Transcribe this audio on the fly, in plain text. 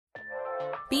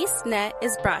BeastNet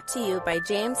is brought to you by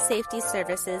James Safety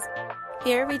Services.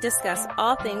 Here we discuss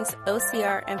all things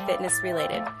OCR and fitness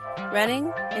related.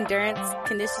 Running, endurance,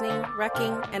 conditioning,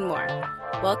 rucking, and more.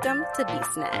 Welcome to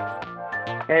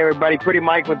BeastNet. Hey everybody, Pretty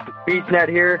Mike with BeastNet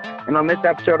here, and on this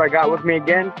episode I got with me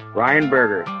again, Ryan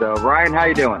Berger. So Ryan, how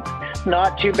you doing?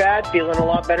 Not too bad, feeling a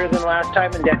lot better than last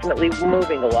time, and definitely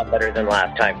moving a lot better than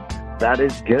last time. That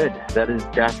is good. That is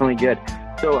definitely good.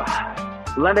 So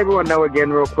let everyone know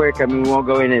again real quick. I mean, we won't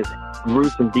go into as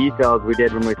gruesome details we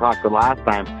did when we talked the last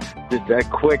time. Just a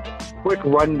quick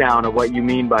rundown of what you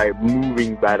mean by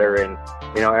moving better and,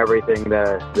 you know, everything,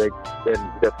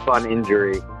 the fun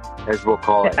injury, as we'll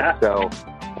call it. So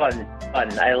Fun.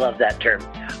 I love that term.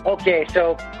 Okay,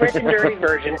 so quick and dirty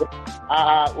version.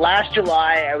 Last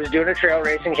July, I was doing a trail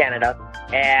race in Canada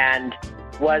and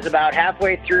was about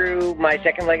halfway through my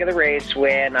second leg of the race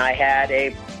when I had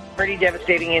a pretty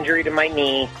devastating injury to my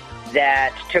knee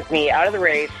that took me out of the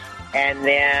race, and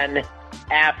then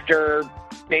after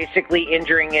basically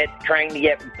injuring it, trying to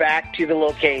get back to the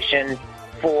location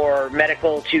for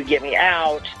medical to get me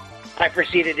out, I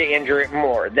proceeded to injure it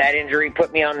more. That injury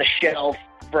put me on the shelf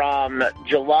from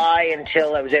July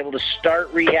until I was able to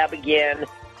start rehab again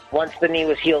once the knee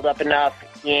was healed up enough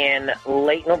in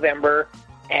late November,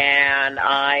 and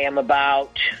I am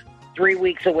about 3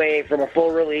 weeks away from a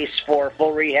full release for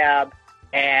full rehab,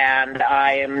 and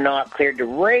I am not cleared to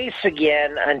race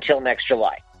again until next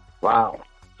July. Wow.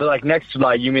 So like next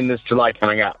July, you mean this July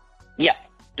coming up? Yeah,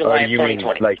 July or of you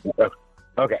 2020. Mean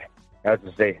okay. I was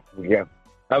to say, yeah.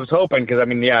 I was hoping, because I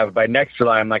mean, yeah, by next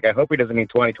July, I'm like, I hope he doesn't mean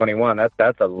 2021.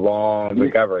 That's a long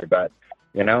recovery, but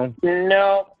you know,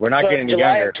 no, we're not getting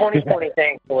July younger. Of 2020,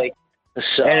 thankfully.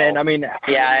 So and I mean,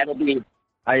 yeah, it'll be.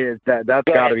 That's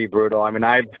got to be brutal. I mean,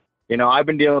 I've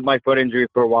been dealing with my foot injury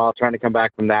for a while, trying to come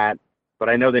back from that. But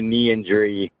I know the knee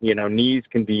injury, you know, knees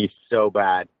can be so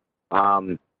bad.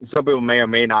 Some people may or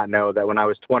may not know that when I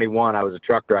was 21, I was a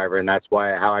truck driver, and that's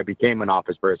how I became an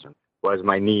office person, was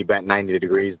my knee bent 90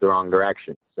 degrees the wrong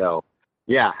direction. So,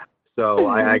 yeah. So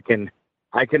I can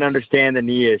understand the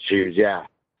knee issues, yeah.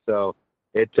 So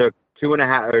it took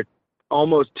 2.5 or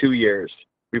almost 2 years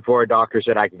before a doctor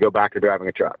said I could go back to driving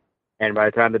a truck. And by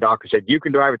the time the doctor said, you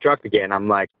can drive a truck again, I'm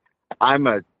like, I'm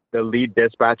the lead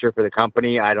dispatcher for the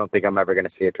company. I don't think I'm ever going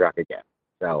to see a truck again.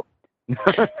 So,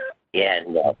 yeah,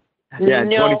 no. Yeah,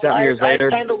 27 years later.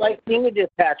 I kind of like being a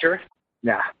dispatcher.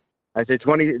 Yeah. I say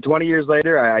 20 years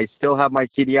later, I still have my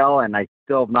CDL, and I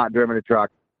still have not driven a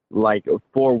truck, like,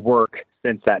 for work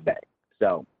since that day.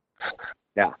 So,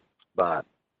 yeah. But,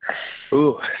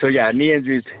 so yeah, knee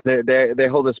injuries, they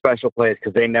hold a special place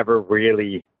because they never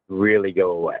really, really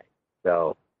go away.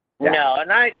 So, yeah. No,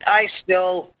 and I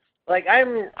still, like,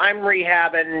 I'm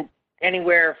rehabbing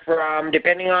anywhere from,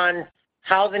 depending on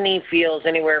how the knee feels,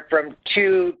 anywhere from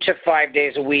 2 to 5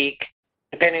 days a week,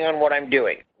 depending on what I'm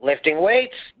doing. Lifting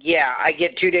weights, yeah, I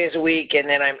get 2 days a week, and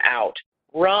then I'm out.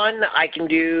 Run, I can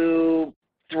do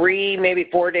 3, maybe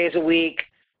 4 days a week,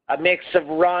 a mix of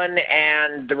run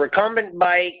and the recumbent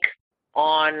bike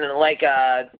on like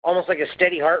almost like a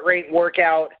steady heart rate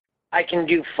workout. I can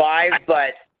do 5,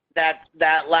 but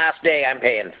that last day I'm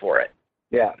paying for it.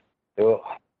 Yeah.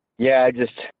 Yeah,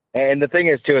 and the thing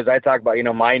is, too, is I talk about, you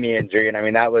know, my knee injury, and I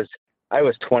mean, I was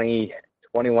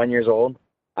 21 years old.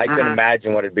 I couldn't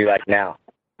imagine what it'd be like now.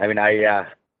 I mean,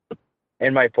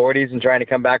 in my 40s and trying to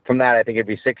come back from that, I think it'd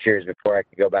be 6 years before I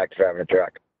could go back to driving a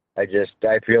truck. I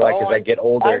feel like as I get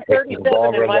older, it takes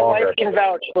longer and my longer. wife can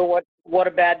vouch for what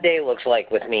a bad day looks like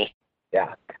with me.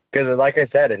 Yeah, because like I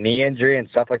said, a knee injury and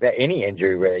stuff like that, any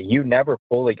injury really, you never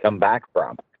fully come back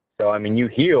from. So, I mean, you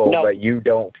heal, but you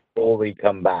don't fully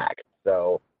come back.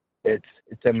 So it's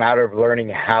a matter of learning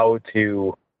how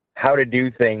to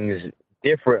do things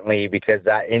differently, because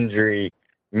that injury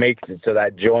makes it so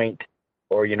that joint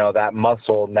or, you know, that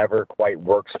muscle never quite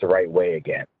works the right way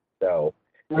again. So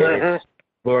it's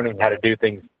learning how to do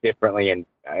things differently and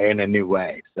in a new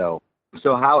way. So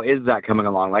how is that coming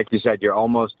along? Like you said,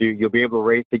 you'll be able to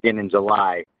race again in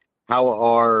July. How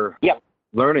are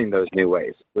learning those new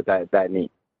ways with that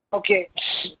knee? Okay,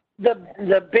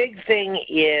 the big thing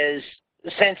is,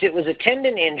 since it was a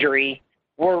tendon injury,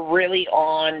 we're really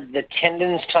on the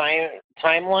tendon's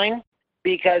timeline,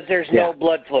 because there's no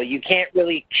blood flow. You can't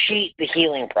really cheat the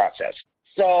healing process.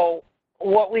 So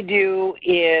what we do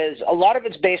is, a lot of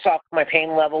it's based off my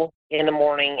pain level in the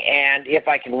morning and if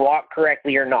I can walk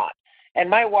correctly or not. And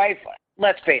my wife,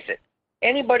 let's face it,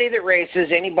 anybody that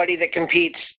races, anybody that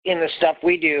competes in the stuff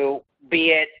we do, be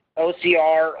it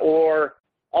OCR or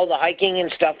all the hiking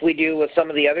and stuff we do with some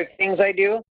of the other things I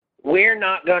do, we're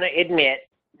not going to admit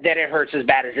that it hurts as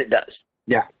bad as it does.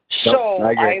 Yeah. So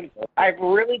I agree. I've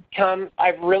really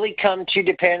come to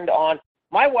depend on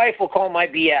my wife will call my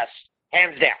BS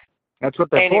hands down. That's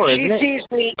what they're And for, if isn't she it?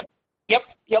 sees me, yep.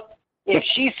 If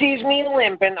she sees me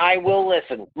limping, I will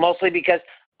listen. Mostly because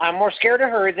I'm more scared of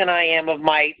her than I am of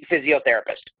my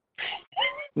physiotherapist.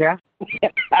 Yeah.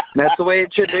 That's the way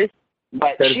it should be.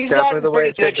 But That's she's definitely gotten the way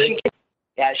it pretty should good.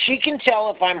 be. She can tell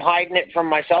if I'm hiding it from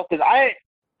myself because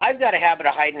I've got a habit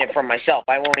of hiding it from myself.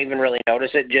 I won't even really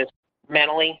notice it just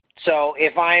mentally. So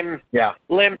if I'm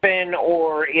limping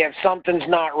or if something's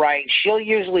not right, she'll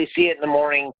usually see it in the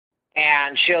morning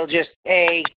and she'll just,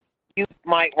 hey, you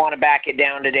might want to back it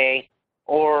down today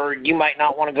or you might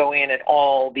not want to go in at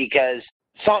all because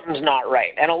something's not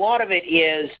right. And a lot of it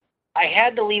is I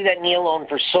had to leave that knee alone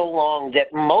for so long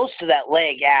that most of that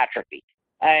leg atrophied.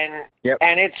 And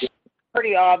it's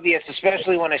pretty obvious,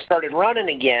 especially when I started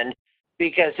running again,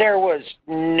 because there was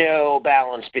no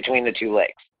balance between the two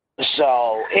legs.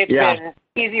 So it's been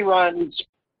easy runs,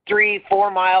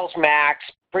 3-4 miles max,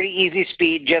 pretty easy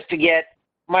speed just to get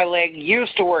my leg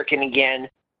used to working again.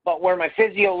 But where my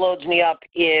physio loads me up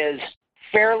is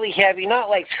fairly heavy, not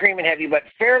like screaming heavy, but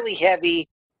fairly heavy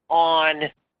on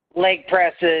leg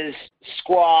presses,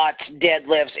 squats,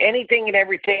 deadlifts, anything and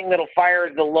everything that'll fire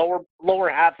the lower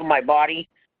half of my body.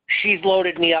 She's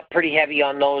loaded me up pretty heavy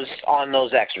on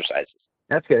those exercises.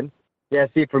 That's good. Yeah,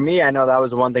 see, for me, I know that was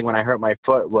the one thing when I hurt my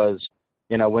foot was,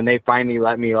 when they finally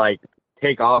let me,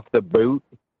 take off the boot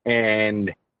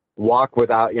and walk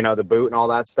without, the boot and all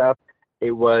that stuff,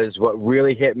 it was what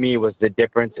really hit me was the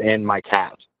difference in my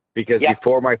calves. Because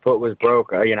before my foot was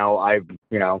broke, I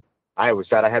always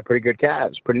thought I had pretty good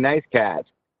calves, pretty nice calves.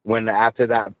 When after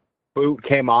that boot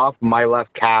came off, my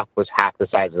left calf was half the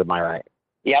size of my right.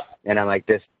 Yep. And I'm like,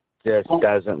 this just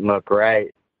doesn't look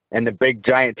right. And the big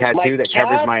giant tattoo that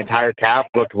covers my entire calf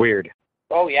looked weird.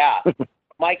 Oh, yeah.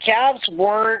 My calves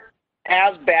weren't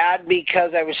as bad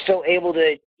because I was still able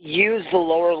to use the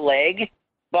lower leg,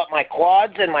 but my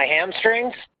quads and my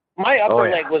hamstrings, my upper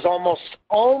leg was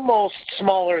almost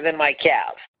smaller than my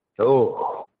calf.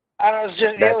 Oh. And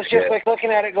it was just like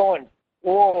looking at it going,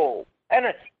 whoa. And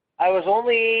I was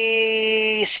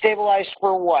only stabilized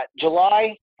for what?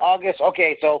 July, August?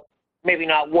 Okay, so maybe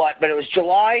not what, but it was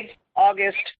July,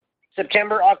 August,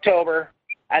 September, October,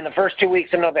 and the first 2 weeks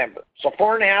of November. So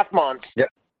 4.5 months. Yep.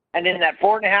 And in that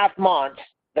 4.5 months,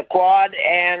 the quad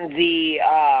and the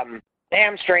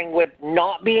hamstring with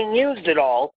not being used at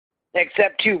all,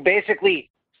 except to basically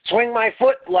swing my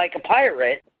foot like a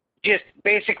pirate, just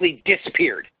basically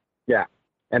disappeared. Yeah.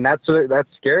 And that's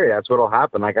scary. That's what'll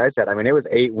happen. Like I said, I mean, it was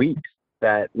 8 weeks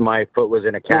that my foot was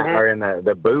in a or in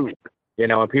the boot,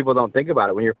 and people don't think about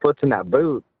it. When your foot's in that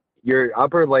boot, your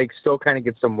upper leg still kind of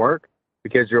gets some work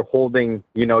because you're holding,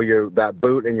 that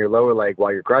boot in your lower leg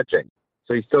while you're crutching.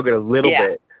 So you still get a little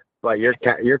bit, but your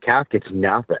calf gets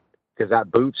nothing because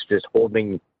that boot's just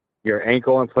holding your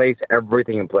ankle in place,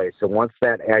 everything in place. So once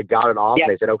I got it off,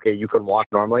 they said, okay, you can walk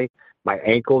normally. My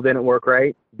ankle didn't work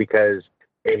right because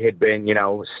it had been,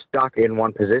 stuck in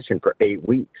one position for 8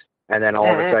 weeks. And then all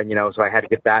of a sudden, so I had to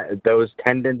get those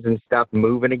tendons and stuff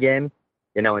moving again,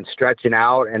 and stretching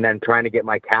out and then trying to get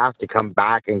my calf to come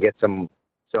back and get some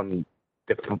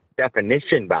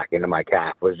definition back into my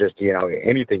calf was just,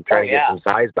 anything trying to get some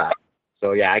size back.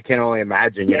 So, I can only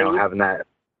imagine, having that.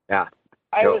 Yeah.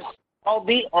 I'll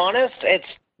be honest,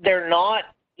 they're not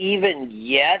even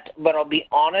yet, but I'll be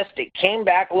honest, it came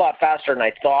back a lot faster than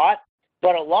I thought.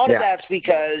 But a lot of that's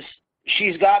because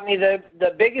she's got me, the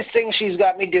biggest thing she's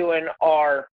got me doing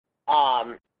are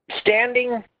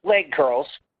standing leg curls,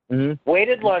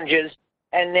 weighted lunges,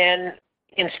 and then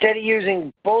instead of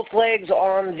using both legs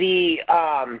on the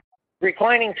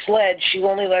reclining sled, she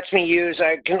only lets me use,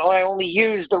 I only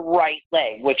use the right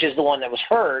leg, which is the one that was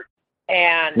hurt.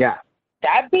 And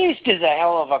that beast is a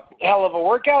hell of a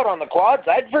workout on the quads.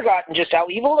 I'd forgotten just how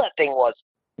evil that thing was.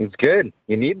 It's good.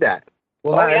 You need that.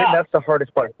 Well, I think that's the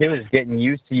hardest part too, is getting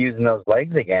used to using those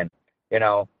legs again.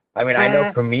 I mean, I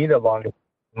know for me,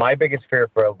 my biggest fear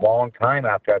for a long time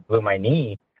after I blew my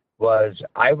knee was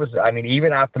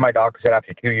even after my doctor said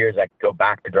after 2 years I could go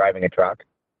back to driving a truck,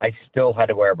 I still had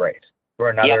to wear a brace for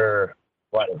another,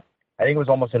 I think it was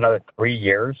almost another 3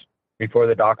 years before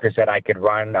the doctor said I could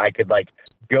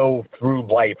go through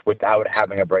life without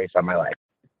having a brace on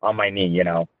my knee,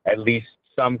 at least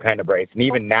some kind of brace. And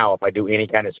even now, if I do any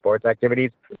kind of sports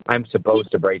activities, I'm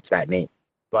supposed to brace that knee.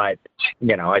 But,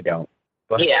 I don't.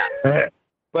 But,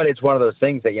 but it's one of those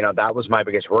things that, that was my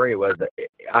biggest worry was that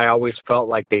I always felt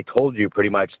like they told you pretty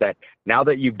much that now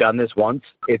that you've done this once,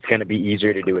 it's going to be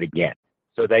easier to do it again.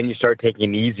 So then you start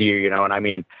taking it easier, and I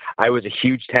mean, I was a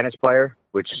huge tennis player,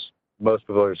 which most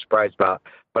people are surprised about.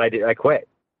 but I quit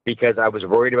because I was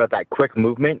worried about that quick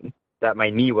movement that my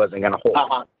knee wasn't going to hold.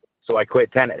 Uh-huh. So I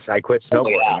quit tennis. I quit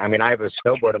snowboarding. Oh, yeah. I mean, I have a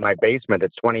snowboard in my basement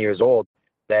that's 20 years old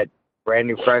that brand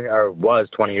new, or was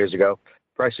 20 years ago,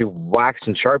 freshly waxed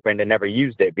and sharpened, and never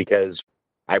used it because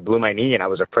I blew my knee and I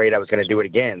was afraid I was going to do it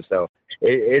again. So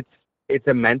it's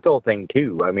a mental thing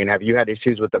too. I mean, have you had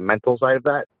issues with the mental side of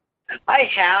that? I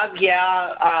have,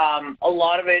 yeah. A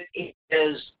lot of it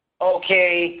is,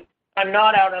 okay, I'm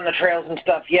not out on the trails and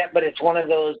stuff yet, but it's one of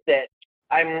those that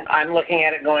I'm looking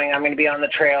at it going, I'm going to be on the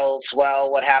trails. Well,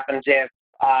 what happens if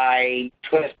I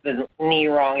twist the knee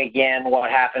wrong again? What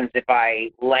happens if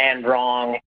I land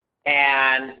wrong?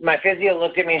 And my physio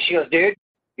looked at me and she goes, dude,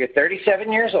 you're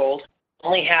 37 years old,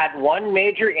 only had one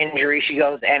major injury, she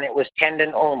goes, and it was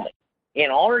tendon only. In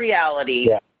all reality,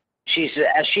 Yeah. she said,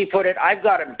 as she put it, I've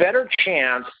got a better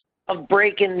chance of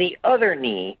breaking the other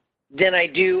knee than I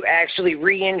do actually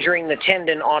re-injuring the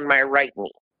tendon on my right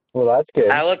knee. Well, that's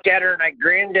good. I looked at her and I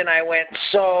grinned and I went,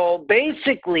 so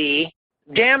basically,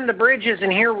 damn the bridges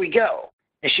and here we go.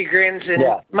 And she grins. And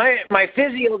Yeah. my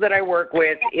physio that I work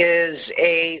with is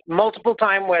a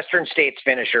multiple-time Western States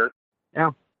finisher.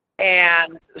 Yeah.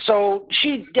 And so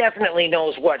she definitely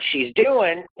knows what she's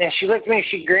doing. And she looked at me,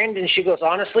 she grinned, and she goes,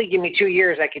 honestly, give me 2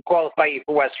 years, I could qualify you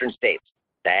for Western States.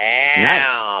 Damn.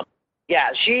 Nice.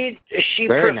 Yeah, she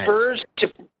Very prefers to,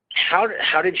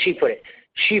 how did she put it?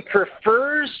 She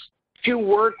prefers to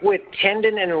work with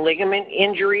tendon and ligament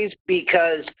injuries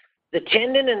because the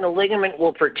tendon and the ligament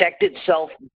will protect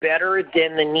itself better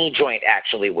than the knee joint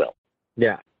actually will.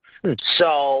 Yeah.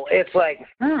 So it's like,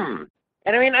 And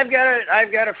I mean, I've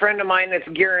got a friend of mine that's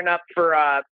gearing up for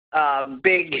a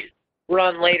big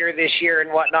run later this year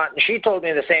and whatnot, and she told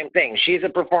me the same thing. She's a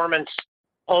performance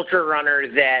ultra runner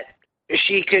that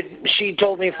she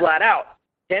told me flat out,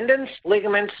 tendons,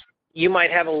 ligaments, you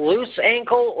might have a loose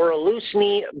ankle or a loose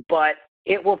knee, but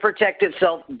it will protect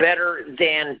itself better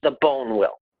than the bone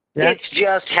will. Yeah. It's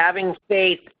just having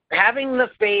the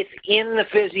faith in the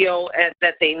physio and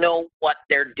that they know what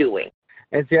they're doing.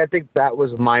 And see, I think that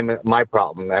was my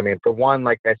problem. I mean, for one,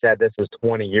 like I said, this was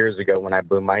 20 years ago when I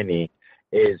blew my knee,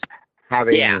 is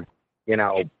having,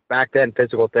 back then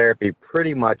physical therapy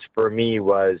pretty much for me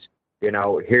was,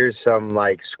 here's some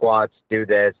like squats, do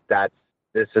this,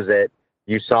 this is it.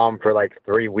 You saw them for like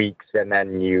 3 weeks and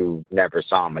then you never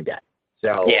saw them again.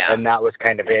 So, and that was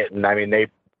kind of it. And I mean, they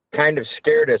kind of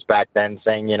scared us back then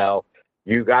saying, you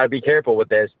got to be careful with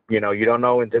this. You don't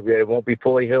know until it won't be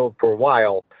fully healed for a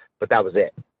while, but that was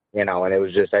it, and it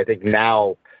was just, I think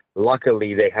now,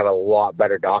 luckily they have a lot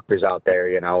better doctors out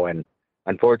there, and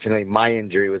unfortunately my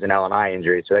injury was an L&I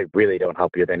injury, so they really don't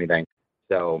help you with anything.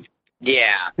 So,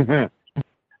 yeah.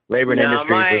 Labor and Industries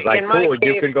was like, cool,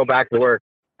 you can go back to work,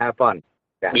 have fun.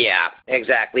 Yeah,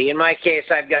 exactly. In my case,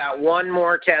 I've got one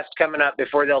more test coming up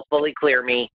before they'll fully clear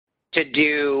me to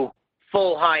do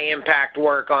full high-impact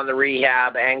work on the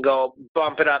rehab and go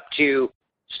bump it up to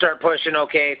start pushing,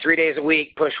 3 days a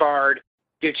week, push hard,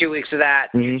 do 2 weeks of that,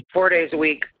 4 days a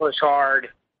week, push hard.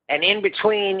 And in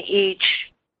between each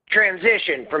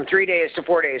transition from 3 days to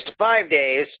 4 days to 5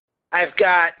 days, I've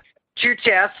got 2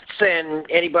 tests, and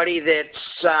anybody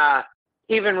that's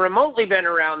even remotely been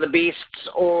around the beasts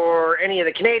or any of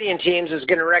the Canadian teams is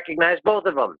going to recognize both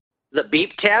of them. The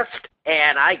beep test,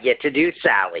 and I get to do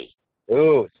Sally.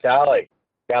 Ooh, Sally.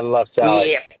 Gotta love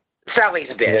Sally. Yeah, Sally's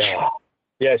a bitch. Yeah.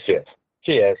 Yes, she is.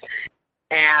 She is.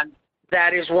 And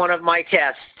that is one of my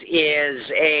tests, is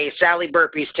a Sally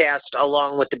burpees test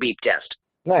along with the beep test.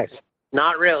 Nice.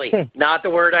 Not really. Not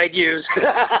the word I'd use.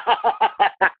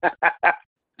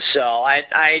 So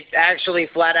I actually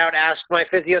flat out asked my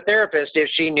physiotherapist if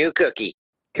she knew Cookie.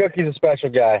 Cookie's a special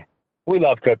guy. We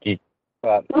love Cookie.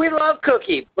 We love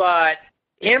Cookie, but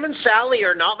him and Sally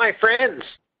are not my friends.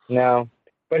 No,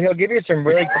 but he'll give you some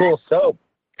really cool soap.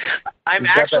 I'm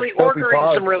actually ordering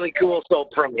some really cool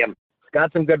soap from him.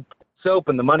 Got some good soap,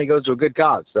 and the money goes to a good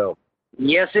cause. So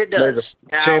yes, it does.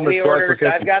 I've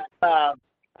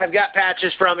got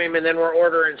patches from him, and then we're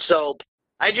ordering soap.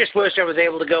 I just wish I was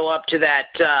able to go up to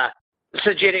that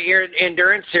Sajida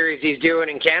Endurance Series he's doing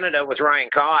in Canada with Ryan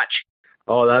Koch.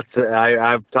 Oh,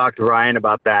 I've talked to Ryan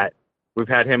about that. We've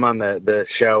had him on the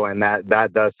show, and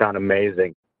that does sound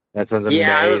amazing. That sounds amazing.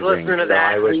 Yeah, I was listening to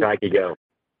that. I wish I could go.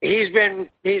 He's been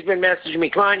messaging me,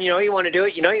 come on, you want to do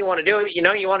it, you want to do it,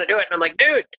 you want to do it. And I'm like,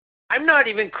 dude, I'm not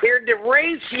even cleared to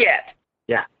race yet.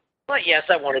 Yeah. But yes,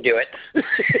 I want to do it.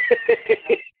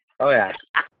 Oh, yeah.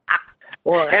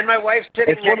 Well, and my wife's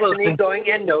sitting next to me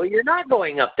going, and no, you're not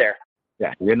going up there.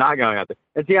 Yeah, you're not going up there.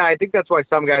 And yeah, I think that's why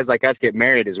some guys like us get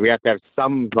married, is we have to have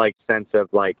some like sense of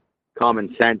like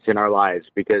common sense in our lives.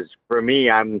 Because for me,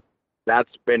 I'm that's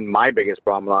been my biggest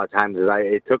problem a lot of times.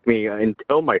 It took me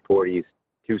until my 40s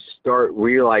to start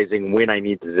realizing when I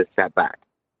need to just step back.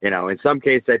 In some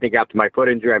cases, I think after my foot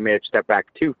injury, I may have stepped back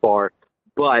too far.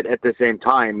 But at the same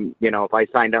time, if I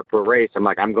signed up for a race, I'm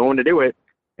like, I'm going to do it.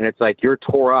 And it's like, you're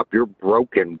tore up, you're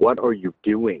broken. What are you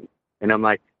doing? And I'm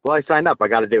like, well, I signed up. I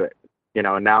got to do it.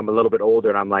 And now I'm a little bit older,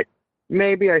 and I'm like,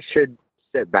 maybe I should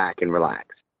sit back and relax.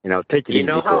 Take it easy. You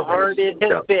know how hard it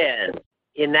has been.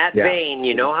 In that vein,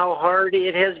 you know how hard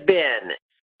it has been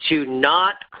to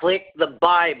not click the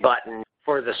buy button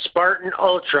for the Spartan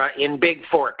Ultra in Big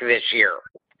Fork this year.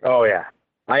 Oh, yeah.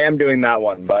 I am doing that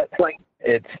one, but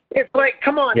it's like,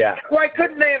 come on. Yeah. Why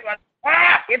couldn't they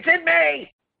have? It's in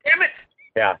May. Damn it.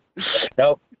 Yeah.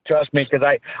 Nope. Trust me, because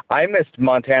I missed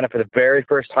Montana for the very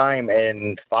first time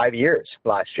in 5 years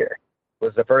last year. It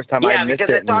was the first time I missed it in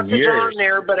years. Yeah, because I talked to John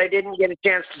there, but I didn't get a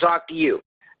chance to talk to you.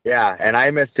 Yeah, and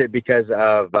I missed it because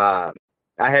of I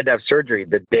had to have surgery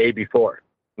the day before.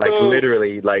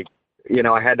 Literally,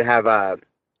 I had to have a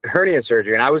hernia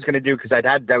surgery, and I was going to do, because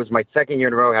that was my second year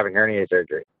in a row having hernia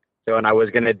surgery. So, and I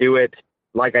was going to do it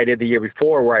like I did the year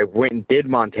before, where I went and did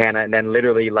Montana, and then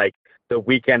literally the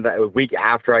week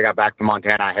after I got back from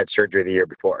Montana, I had surgery the year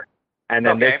before. And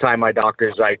then this time my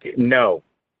doctor's like, no,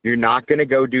 you're not going to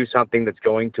go do something that's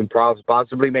going to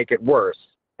possibly make it worse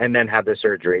and then have the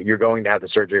surgery. You're going to have the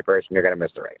surgery first, and you're going to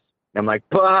miss the race. And I'm like,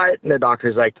 but and the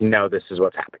doctor's like, no, this is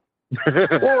what's happening.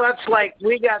 Well, that's like,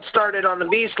 we got started on the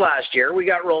Beast last year. We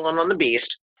got rolling on the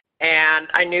Beast, and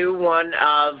I knew one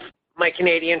of my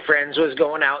Canadian friends was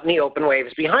going out in the open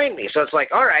waves behind me. So it's like,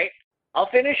 all right, I'll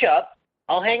finish up.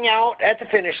 I'll hang out at the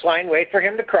finish line, wait for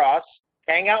him to cross,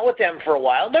 hang out with them for a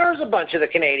while. There was a bunch of the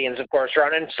Canadians, of course,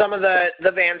 running. Some of the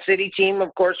Van City team,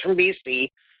 of course, from BC,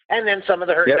 and then some of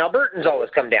the Hurton Albertans always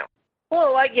come down.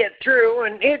 Well, I get through,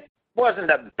 and it wasn't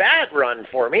a bad run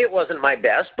for me. It wasn't my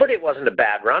best, but it wasn't a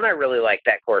bad run. I really liked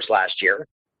that course last year.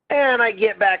 And I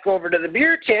get back over to the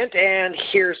beer tent, and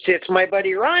here sits my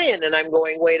buddy Ryan, and I'm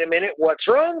going, wait a minute, what's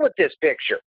wrong with this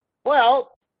picture?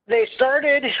 Well, they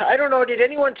started, I don't know, did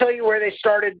anyone tell you where they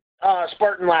started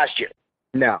Spartan last year?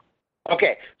 No.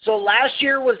 Okay, so last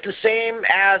year was the same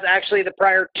as actually the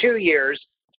prior 2 years,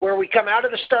 where we come out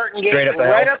of the starting gate and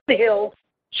right up the hill,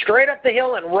 straight up the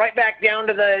hill and right back down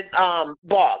to the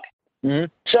bog. Mm-hmm.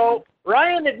 So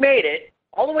Ryan had made it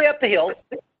all the way up the hill,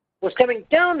 was coming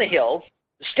down the hill,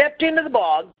 stepped into the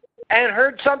bog, and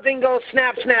heard something go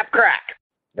snap, snap, crack.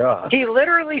 He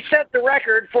literally set the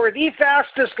record for the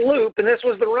fastest loop, and this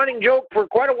was the running joke for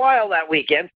quite a while that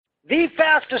weekend, the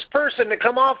fastest person to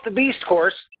come off the Beast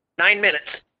course, 9 minutes.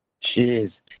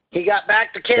 Jeez. He got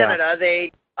back to Canada.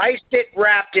 They iced it,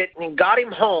 wrapped it, and got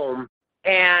him home,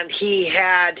 and he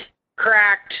had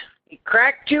cracked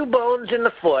 2 bones in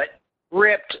the foot,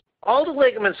 ripped all the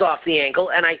ligaments off the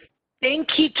ankle, and I think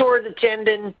he tore the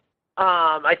tendon.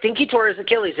 I think he tore his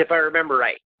Achilles, if I remember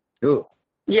right. Ooh.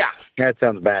 Yeah. That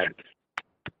sounds bad.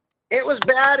 It was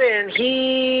bad, and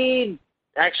he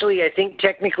actually, I think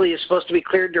technically is supposed to be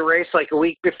cleared to race like a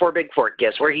week before Big Fork.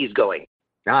 Guess where he's going?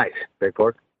 Nice. Big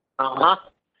Fork. Uh-huh.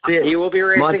 He will be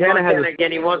racing Montana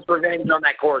again. He wants revenge on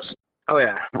that course. Oh,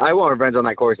 yeah. I want revenge on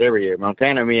that course every year.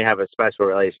 Montana and me have a special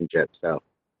relationship, so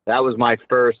that was my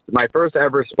first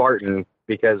ever Spartan,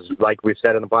 because like we've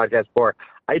said in the podcast before,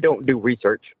 I don't do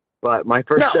research, but my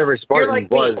first ever Spartan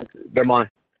was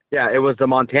it was the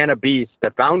Montana Beast,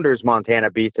 the Founders Montana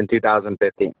Beast in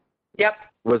 2015. Yep.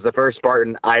 Was the first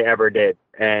Spartan I ever did,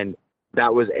 and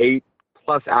that was 8+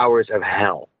 hours of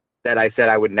hell that I said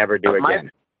I would never do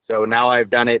again. So now I've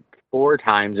done it 4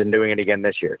 times and doing it again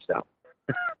this year, so.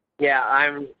 Yeah,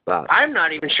 I'm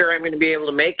not even sure I'm going to be able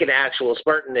to make an actual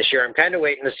Spartan this year. I'm kind of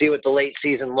waiting to see what the late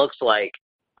season looks like.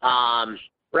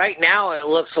 Right now it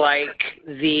looks like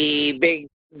the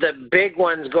big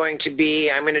one's going to be,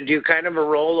 I'm going to do kind of a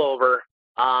rollover.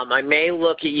 I may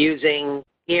look at using,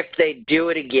 if they do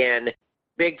it again,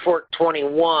 Big Fork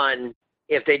 21.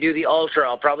 If they do the Ultra,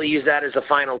 I'll probably use that as a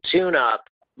final tune-up.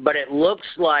 But it looks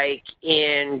like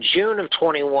in June of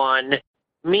 21,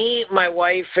 me, my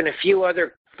wife, and a few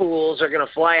other fools are going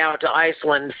to fly out to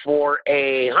Iceland for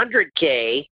a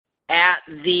 100K at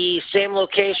the same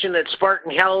location that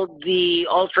Spartan held the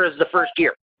Ultras the first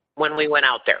year when we went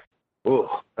out there. Ooh,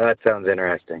 that sounds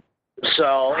interesting.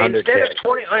 So instead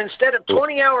of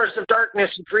 20 hours of darkness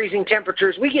and freezing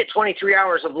temperatures, we get 23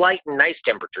 hours of light and nice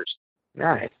temperatures.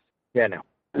 Nice. Yeah, no.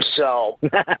 So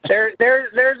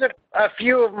there's a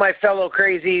few of my fellow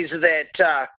crazies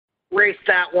that raced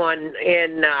that one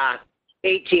in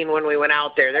 18 when we went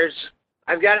out there.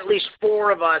 I've got at least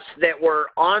 4 of us that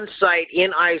were on site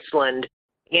in Iceland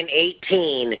in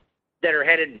 18 that are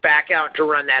headed back out to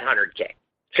run that 100K.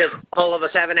 because all of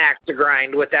us have an axe to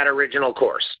grind with that original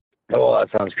course. Oh, that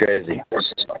sounds crazy.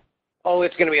 Oh,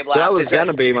 it's going to be a blast. So that was going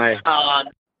to be my... I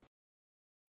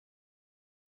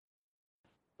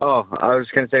was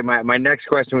going to say my next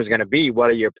question was going to be, what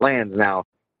are your plans now?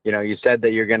 You know, you said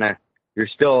that you're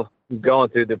still going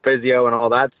through the physio and all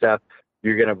that stuff.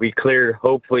 You're going to be cleared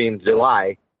hopefully in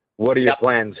July. What are your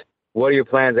plans? What are your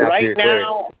plans after you're cleared? Right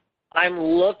now, I'm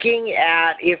looking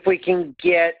at if we can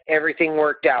get everything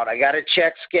worked out. I got to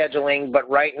check scheduling, but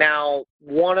right now,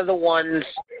 one of the ones,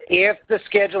 if the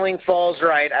scheduling falls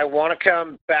right, I want to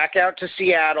come back out to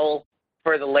Seattle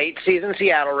for the late season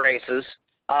Seattle races.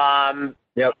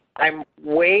 Yep. I'm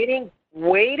waiting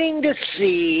to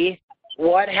see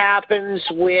what happens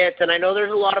with, and I know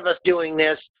there's a lot of us doing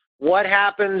this, what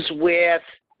happens with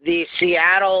the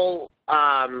Seattle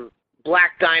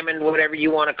Black Diamond, whatever you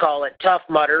want to call it, Tough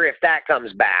Mudder, if that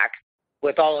comes back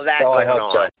with all of that going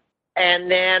on. So.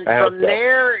 And then from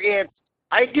there,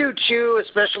 I do too,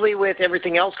 especially with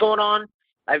everything else going on.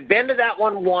 I've been to that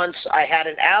one once. I had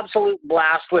an absolute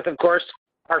blast with, of course,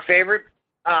 our favorite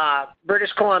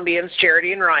British Columbians,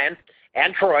 Charity and Ryan,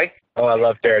 and Troy. Oh, I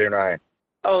love Charity and Ryan.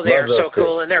 Oh, they're so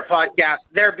cool. And their podcast,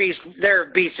 their Beast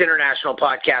International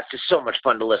podcast is so much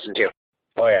fun to listen to.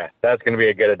 Oh, yeah. That's going to be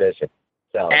a good addition.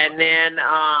 So. And then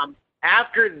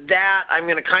after that, I'm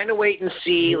going to kind of wait and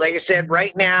see. Like I said,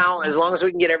 right now, as long as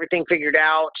we can get everything figured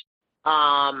out,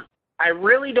 I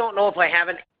really don't know if I have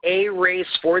an A race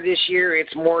for this year.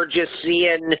 It's more just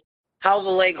seeing how the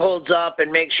leg holds up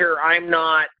and make sure I'm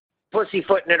not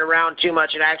pussyfooting it around too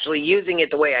much and actually using it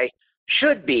the way I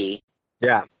should be.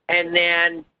 Yeah. And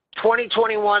then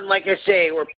 2021, like I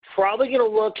say, we're probably going to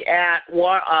look at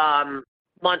what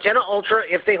Montana Ultra,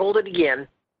 if they hold it again.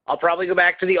 I'll probably go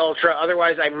back to the Ultra.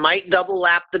 Otherwise, I might double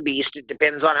lap the Beast. It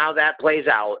depends on how that plays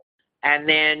out. And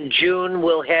then June,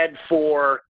 we'll head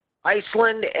for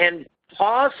Iceland and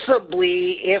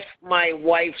possibly, if my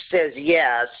wife says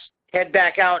yes, head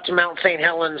back out to Mount St.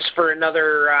 Helens for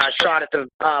another shot at the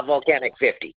Volcanic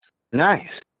 50. Nice.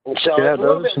 So it's a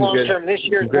little bit long-term. This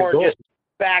year is more just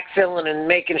backfilling and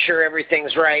making sure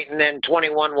everything's right, and then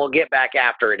 21 we'll get back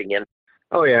after it again.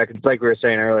 Oh, yeah, because like we were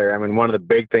saying earlier, I mean, one of the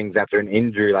big things after an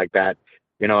injury like that,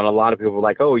 you know, and a lot of people are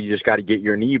like, oh, you just got to get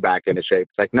your knee back into shape.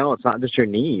 It's like, no, it's not just your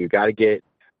knee. You got to get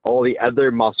all the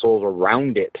other muscles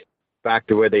around it back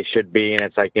to where they should be. And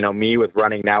it's like, you know, me with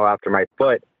running now after my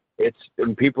foot,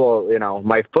 people, you know,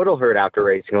 my foot will hurt after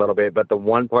racing a little bit, but the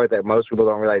one part that most people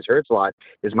don't realize hurts a lot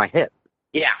is my hip.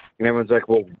 Yeah. And everyone's like,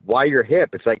 well, why your hip?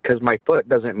 It's like, because my foot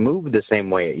doesn't move the same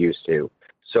way it used to.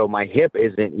 So my hip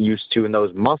isn't used to, and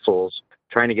those muscles,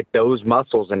 trying to get those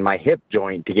muscles in my hip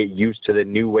joint to get used to the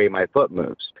new way my foot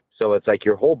moves. So it's like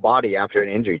your whole body after an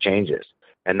injury changes.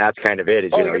 And that's kind of it.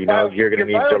 Is, you're going to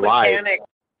meet July.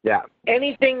 Yeah.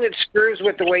 Anything that screws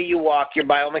with the way you walk, your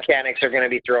biomechanics are going to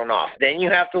be thrown off. Then you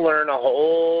have to learn a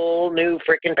whole new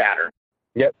freaking pattern.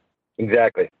 Yep,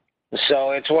 exactly.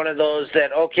 So it's one of those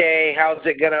that, okay, how's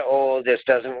it going to, this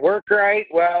doesn't work right.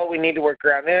 Well, we need to work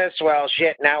around this. Well,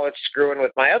 shit, now it's screwing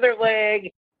with my other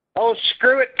leg. Oh,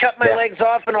 screw it, cut my legs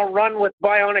off and I'll run with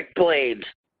bionic blades.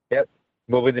 Yep,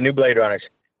 we'll be the new Blade Runners.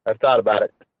 I've thought about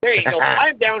it. There you go.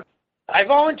 I'm down. I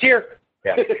volunteer.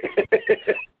 Yeah.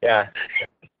 Yeah.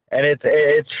 And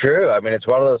it's true. I mean, it's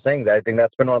one of those things. I think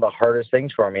that's been one of the hardest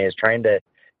things for me is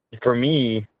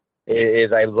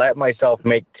I let myself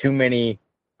go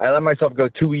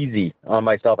too easy on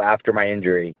myself after my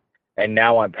injury. And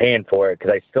now I'm paying for it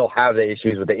because I still have the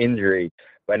issues with the injury,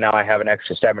 but now I have an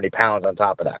extra 70 pounds on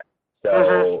top of that.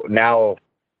 So now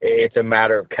it's a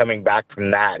matter of coming back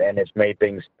from that, and it's made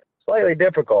things slightly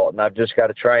difficult. And I've just got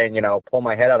to try and, pull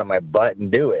my head out of my butt and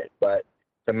do it. But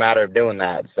it's a matter of doing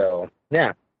that. So,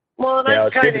 yeah. Well, and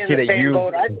I'm kind of in the same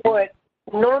boat.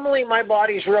 Normally my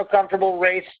body's real comfortable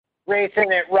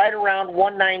racing at right around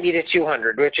 190 to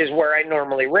 200, which is where I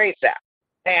normally race at.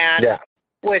 And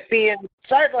with being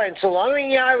sidelined so long,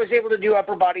 I was able to do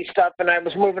upper body stuff and I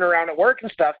was moving around at work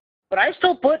and stuff, but I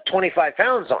still put 25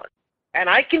 pounds on, and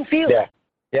I can feel it.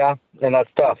 Yeah, and that's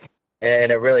tough.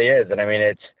 And it really is. And I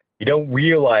mean, you don't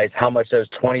realize how much those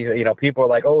 20, people are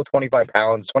like, oh, 25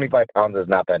 pounds is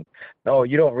nothing. No,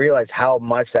 you don't realize how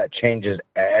much that changes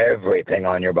everything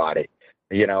on your body,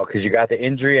 because you got the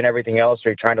injury and everything else. So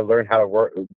you're trying to learn how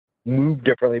to move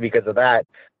differently because of that.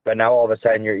 But now all of a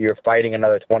sudden you're fighting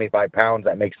another 25 pounds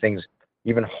that makes things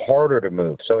even harder to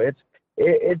move. So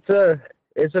it's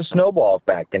a snowball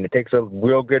effect, and it takes a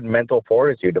real good mental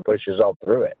fortitude to push yourself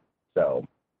through it. So,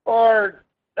 or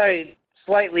a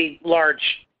slightly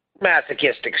large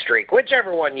masochistic streak,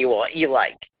 whichever one you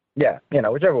like. Yeah,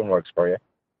 whichever one works for you.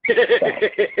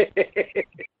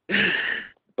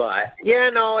 But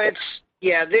yeah, no,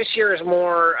 this year is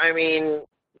more. I mean,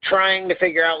 trying to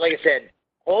figure out. Like I said,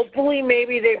 hopefully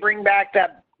maybe they bring back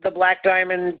the Black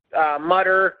Diamond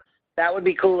Mutter. That would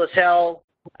be cool as hell.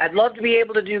 I'd love to be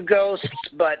able to do Ghosts,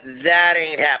 but that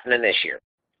ain't happening this year.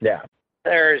 Yeah.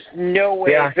 There's no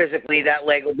way physically that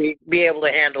leg will be able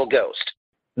to handle Ghost.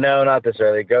 No, not this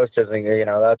early. Ghost isn't,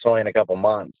 that's only in a couple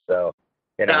months, so,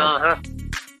 Uh-huh.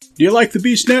 Do you like the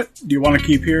BeastNet? Do you want to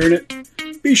keep hearing it?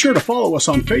 Be sure to follow us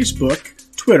on Facebook,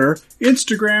 Twitter,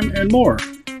 Instagram, and more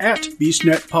at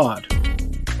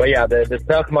BeastNetPod. But yeah, the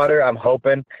Tough Mudder, I'm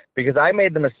hoping, because I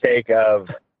made the mistake of,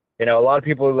 a lot of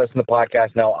people who listen to the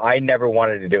podcast know I never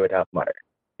wanted to do a Tough Mudder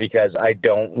because I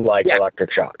don't like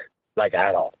electric shock, like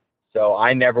at all. So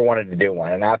I never wanted to do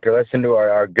one. And after listening to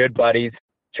our good buddies,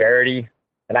 Charity,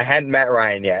 and I hadn't met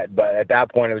Ryan yet, but at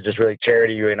that point it was just really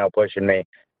Charity, pushing me.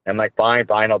 I'm like, fine,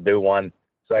 I'll do one.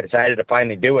 So I decided to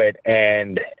finally do it,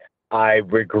 and I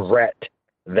regret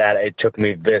that it took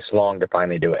me this long to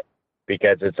finally do it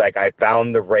because it's like I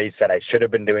found the race that I should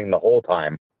have been doing the whole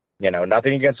time.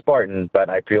 Nothing against Spartan, but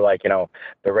I feel like,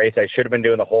 the race I should have been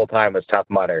doing the whole time was Tough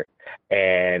Mudder.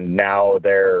 And now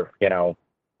they're,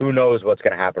 who knows what's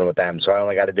going to happen with them. So I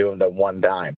only got to do them the one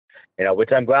time,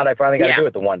 which I'm glad I finally got to do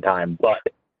it the one time. But,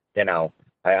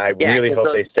 I really hope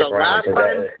they stick around.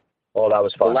 That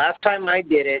was fun. The last time I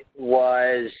did it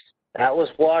was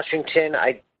Washington.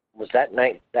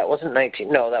 That wasn't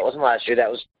 19. No, that wasn't last year. That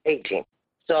was 18.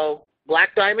 So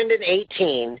Black Diamond in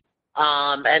 18.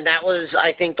 And that was,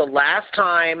 I think, the last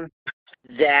time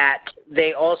that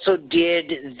they also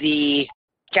did the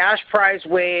cash prize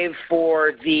wave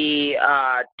for the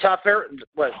Tougher,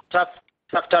 the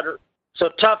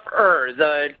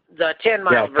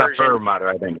 10-mile version. Tougher Mudder,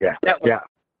 I think,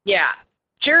 Yeah.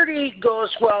 Charity goes,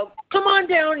 well, come on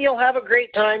down, you'll have a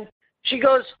great time. She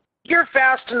goes, you're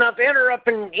fast enough, enter up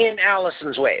in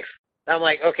Allison's wave. I'm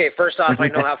like, okay, first off, I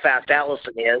know how fast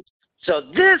Allison is, so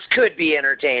this could be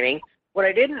entertaining. What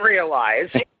I didn't realize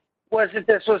was that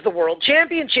this was the World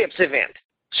Championships event.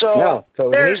 So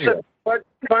there's a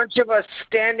bunch of us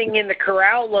standing in the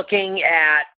corral looking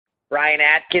at Ryan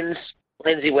Atkins,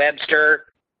 Lindsey Webster,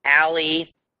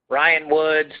 Allie, Ryan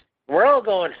Woods. We're all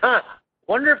going,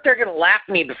 wonder if they're going to lap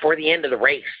me before the end of the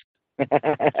race.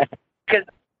 Because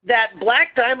that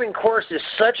Black Diamond course is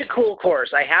such a cool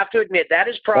course. I have to admit, that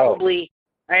is probably,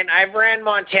 and I've ran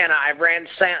Montana, I've ran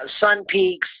Sun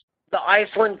Peaks, the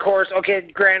Iceland course. Okay,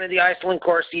 granted, the Iceland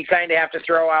course you kind of have to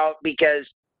throw out because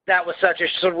that was such a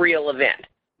surreal event.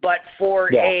 But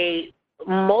for a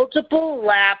multiple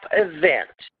lap event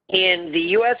in the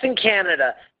U.S. and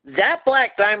Canada, that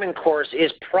Black Diamond course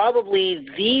is probably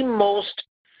the most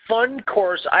fun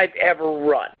course I've ever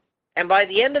run. And by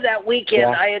the end of that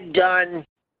weekend,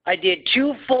 I did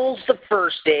 2 fulls the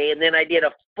first day, and then I did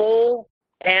a full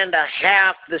and a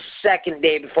half the second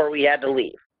day before we had to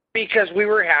leave because we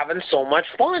were having so much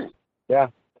fun. Yeah.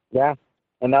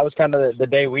 And that was kind of the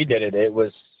day we did it. It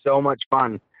was so much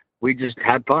fun. We just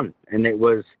had fun. And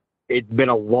it's been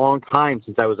a long time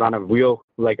since I was on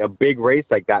a big race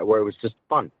like that where it was just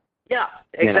fun. Yeah,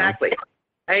 exactly.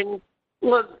 And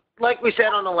look, like we said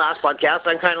on the last podcast,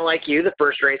 I'm kind of like you. The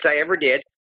first race I ever did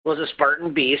was a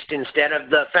Spartan Beast. Instead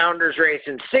of the Founders race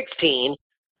in 16,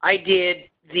 I did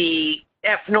the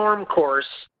F-Norm course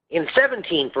in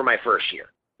 17 for my first year.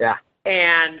 Yeah.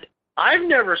 And I've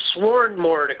never sworn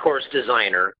more at a course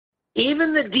designer.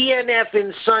 Even the DNF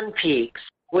in Sun Peaks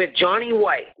with Johnny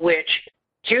White, which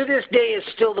to this day is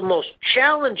still the most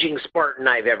challenging Spartan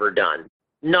I've ever done.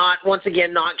 Not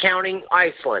counting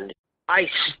Iceland. I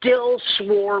still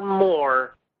swore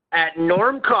more at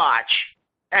Norm Koch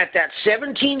at that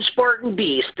 17 Spartan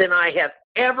Beast than I have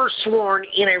ever sworn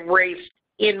in a race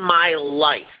in my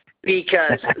life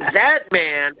because that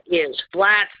man is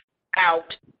flat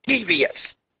out devious.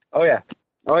 Oh, yeah.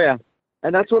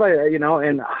 And that's what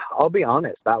and I'll be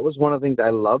honest, that was one of the things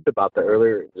I loved about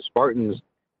the Spartans,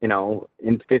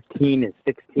 in 15 and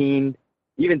 16,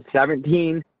 even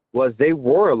 17, was they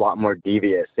were a lot more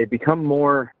devious. They become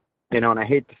more, and I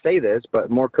hate to say this, but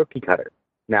more cookie cutter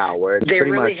now, where it's they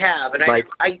pretty really much have. And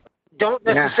I don't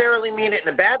necessarily mean it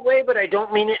in a bad way, but I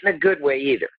don't mean it in a good way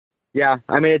either. Yeah,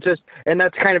 I mean, and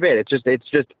that's kind of it. It's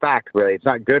just fact, really. It's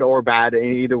not good or bad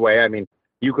either way. I mean,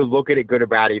 you could look at it good or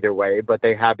bad either way, but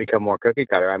they have become more cookie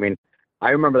cutter. I mean,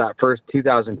 I remember that first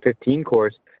 2015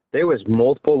 course, there was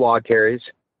multiple log carries.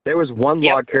 There was one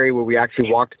log carry where we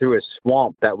actually walked through a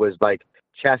swamp that was like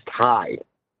chest high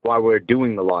while we were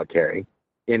doing the log carry,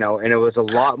 and it was a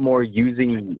lot more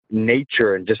using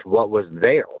nature and just what was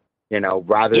there,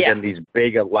 rather than these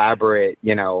big, elaborate,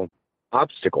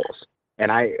 obstacles.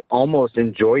 And I almost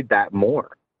enjoyed that more.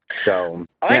 So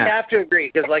I have to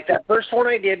agree, because like that first one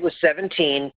I did was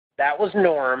 17. That was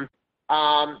Norm.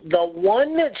 The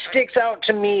one that sticks out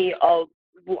to me a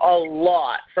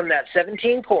lot from that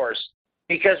 17 course,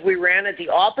 because we ran it the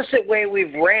opposite way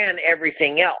we've ran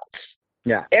everything else.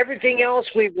 Yeah. Everything else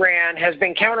we've ran has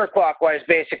been counterclockwise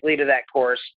basically to that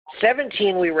course.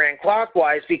 17 we ran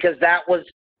clockwise because that was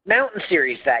Mountain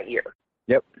Series that year.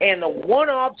 Yep. And the one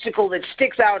obstacle that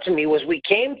sticks out to me was we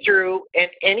came through, and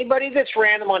anybody that's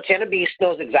ran the Montana Beast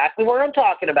knows exactly what I'm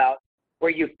talking about,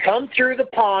 where you come through the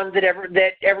pond that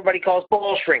everybody calls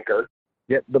Ball Shrinker.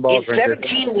 Yep, the Ball Shrinker. In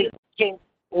 17,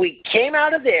 we came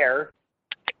out of there,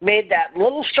 made that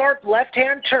little sharp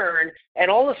left-hand turn,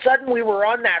 and all of a sudden we were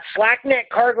on that slack net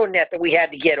cargo net that we had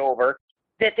to get over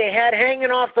that they had hanging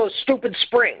off those stupid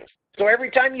springs. So every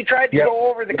time you tried to go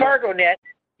over the cargo net,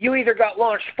 you either got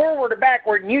launched forward or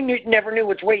backward, and you never knew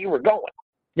which way you were going.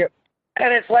 Yep.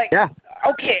 And it's like,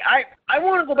 okay, I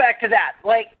want to go back to that.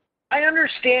 Like, I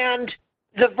understand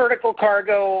the vertical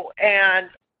cargo and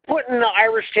putting the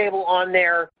Irish table on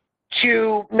there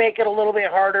to make it a little bit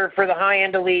harder for the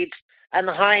high-end elites and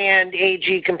the high-end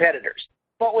AG competitors.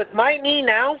 But with my knee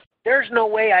now, there's no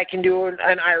way I can do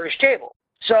an Irish table.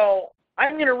 So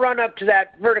I'm going to run up to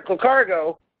that vertical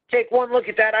cargo, take one look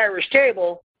at that Irish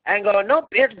table, and go, nope,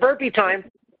 it's burpee time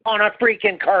on a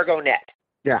freaking cargo net.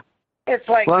 Yeah. It's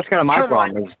like, well, that's kind of my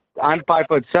problem. Is I'm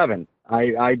 5'7".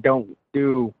 I don't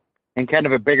do, and kind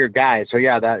of a bigger guy. So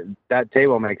yeah, that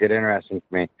table makes it interesting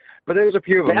for me. But there's a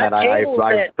few of them that I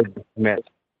missed.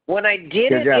 When I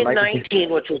did it in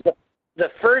 19, which was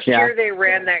the first year they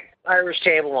ran that Irish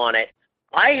table on it,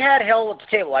 I had hell with the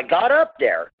table. I got up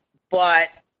there, but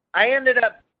I ended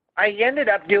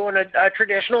up doing a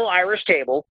traditional Irish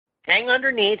table. Hang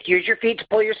underneath, use your feet to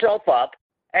pull yourself up,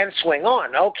 and swing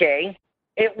on. Okay,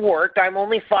 it worked. I'm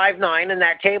only 5'9", and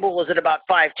that table was at about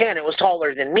 5'10". It was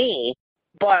taller than me.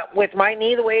 But with my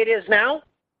knee the way it is now,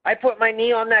 I put my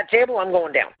knee on that table, I'm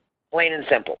going down, plain and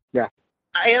simple. Yeah.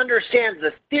 I understand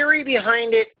the theory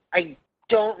behind it. I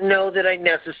don't know that I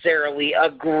necessarily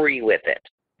agree with it.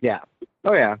 Yeah.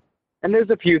 Oh, yeah. And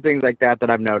there's a few things like that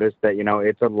I've noticed that,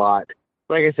 it's a lot.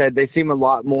 Like I said, they seem a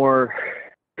lot more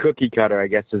cookie cutter, I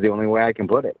guess is the only way I can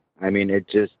put it. I mean, it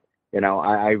just,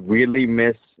 I really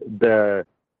miss the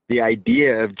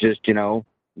idea of just,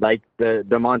 like the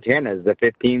Montanas, the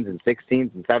 15s and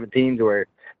 16s and 17s, where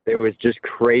there was just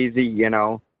crazy,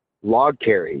 log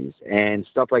carries and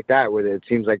stuff like that, where it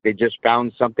seems like they just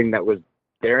found something that was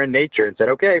there in nature and said,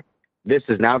 okay, this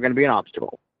is now going to be an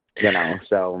obstacle,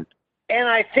 so. And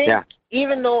I think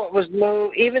even though it was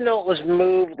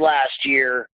moved last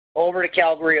year over to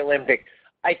Calgary Olympic,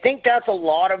 I think that's a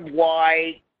lot of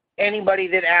why anybody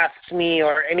that asks me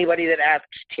or anybody that asks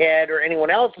Ted or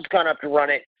anyone else that's gone up to run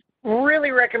it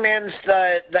really recommends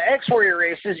the X-Warrior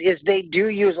races, is they do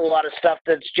use a lot of stuff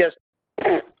that's just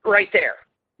right there.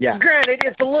 Yeah. Granted,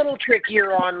 it's a little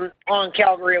trickier on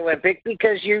Calgary Olympic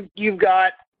because you're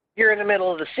in the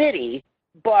middle of the city,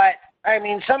 but I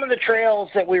mean, some of the trails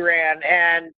that we ran,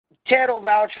 and Ted will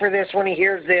vouch for this when he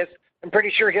hears this. I'm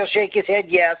pretty sure he'll shake his head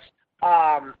yes.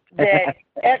 That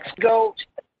X-Goat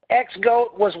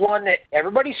was one that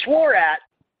everybody swore at,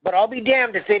 but I'll be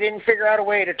damned if they didn't figure out a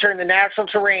way to turn the natural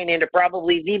terrain into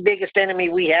probably the biggest enemy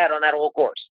we had on that whole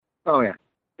course. Oh, yeah.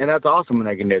 And that's awesome when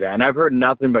they can do that. And I've heard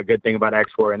nothing but good thing about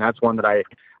X4, and that's one that I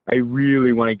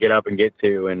really want to get up and get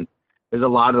to. And there's a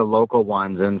lot of the local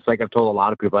ones, and it's like I've told a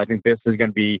lot of people, I think this is going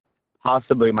to be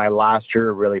possibly my last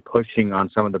year really pushing on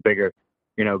some of the bigger,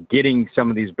 getting some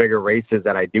of these bigger races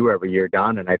that I do every year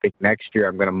done. And I think next year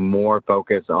I'm going to more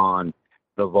focus on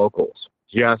the locals,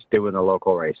 just doing the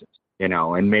local races,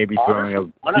 and maybe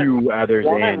throwing a few others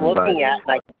in.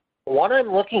 One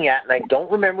I'm looking at, and I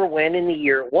don't remember when in the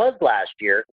year it was last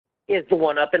year, is the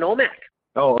one up in Omak.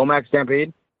 Oh, Omak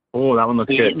Stampede? Oh, that one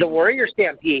looks good. The Warrior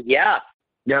Stampede, yeah.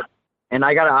 Yep. And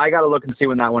I gotta look and see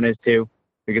when that one is too,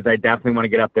 because I definitely want to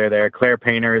get up there. Claire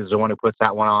Painter is the one who puts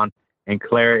that one on, and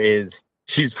Claire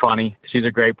she's funny. She's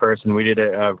a great person. We did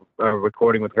a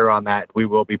recording with her on that. We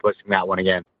will be pushing that one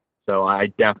again. So I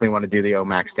definitely want to do the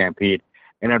Omak Stampede.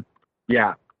 And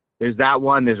there's that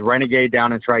one. There's Renegade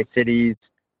down in Tri-Cities.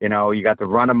 You got the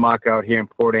Run Amok out here in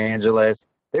Port Angeles.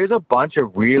 There's a bunch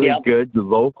of really good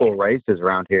local races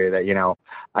around here that,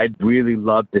 I'd really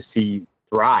love to see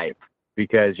thrive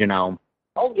because,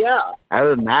 oh, yeah.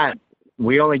 Other than that,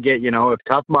 we only get, if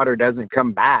Tough Mudder doesn't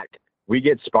come back, we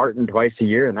get Spartan twice a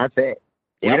year, and that's it.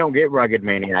 Yep. We don't get Rugged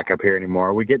Maniac up here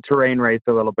anymore. We get Terrain Race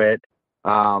a little bit.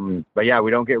 But, yeah,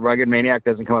 we don't get Rugged Maniac.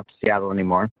 Doesn't come up to Seattle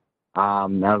anymore.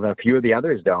 Now a few of the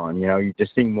others don't. You're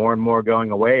just seeing more and more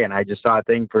going away. And I just saw a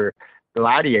thing for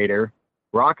Gladiator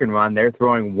Rock and Run, they're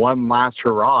throwing one last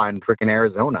hurrah in freaking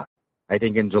Arizona, I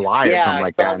think in July or something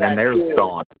like that, and then they're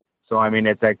gone. So, I mean,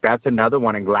 it's like that's another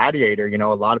one. In Gladiator, you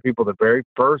know, a lot of people, the very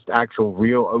first actual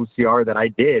real OCR that I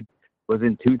did was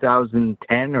in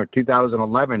 2010 or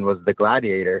 2011 was the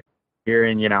Gladiator here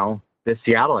in, you know, the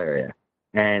Seattle area.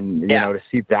 And, you know, to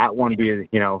see that one be,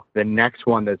 you know, the next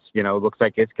one that's, you know, looks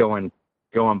like it's going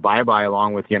bye-bye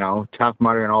along with, you know, Tough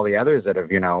Mudder and all the others that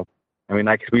have, you know, I mean,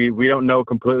 like we don't know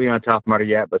completely on Tough Mudder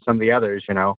yet, but some of the others,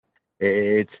 you know,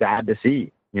 it's sad to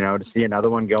see, you know, to see another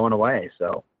one going away.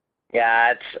 So.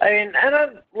 Yeah,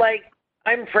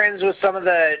 I'm friends with some of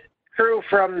the crew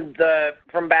from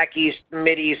back east,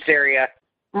 mid-east area,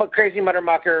 Crazy Mudder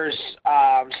Muckers,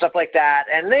 stuff like that,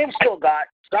 and they've still got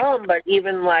some, but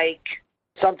even like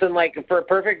something like, for a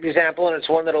perfect example, and it's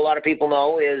one that a lot of people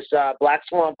know, is Black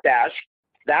Swamp Dash.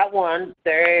 That one,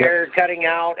 they're cutting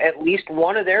out at least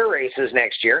one of their races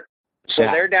next year. So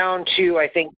they're down to, I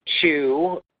think,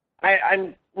 2.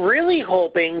 I'm really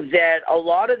hoping that a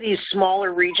lot of these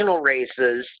smaller regional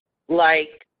races,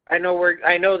 like, I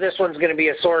know this one's going to be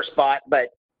a sore spot, but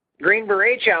Green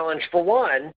Beret Challenge, for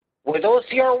one, with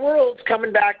OCR Worlds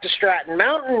coming back to Stratton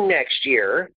Mountain next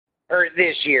year, or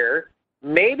this year,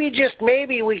 maybe, just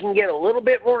maybe, we can get a little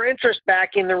bit more interest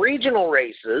back in the regional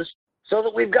races so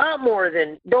that we've got more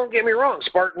than, don't get me wrong,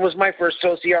 Spartan was my first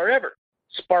OCR ever.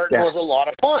 Spartan was a lot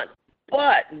of fun.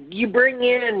 But you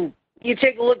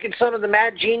take a look at some of the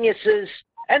mad geniuses,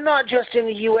 and not just in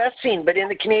the U.S. scene, but in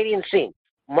the Canadian scene.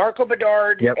 Marco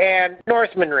Bedard and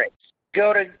Northman race.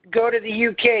 Go to the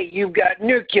U.K., you've got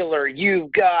Nuclear.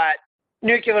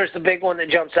 Nuclear's the big one that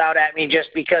jumps out at me just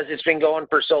because it's been going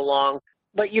for so long.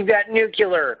 But you've got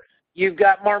Nuclear. You've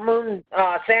got Marmoon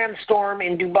Sandstorm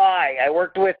in Dubai. I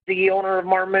worked with the owner of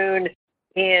Marmoon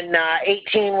in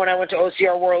 18 when I went to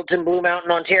OCR Worlds in Blue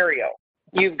Mountain, Ontario.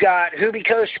 You've got Hubie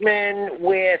Cushman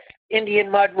with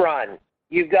Indian Mud Run.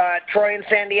 You've got Troy and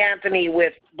Sandy Anthony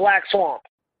with Black Swamp.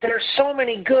 There's so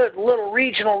many good little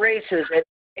regional races, and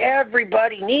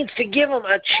everybody needs to give them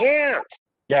a chance.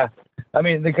 Yeah. I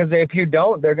mean, because if you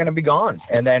don't, they're going to be gone.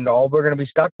 And then all we're going to be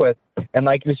stuck with, and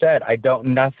like you said,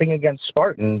 nothing against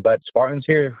Spartan, but Spartan's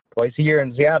here twice a year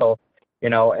in Seattle, you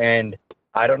know, and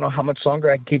I don't know how much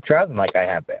longer I can keep traveling like I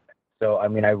have been. So, I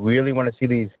mean, I really want to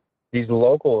see these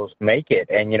locals make it.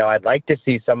 And, you know, I'd like to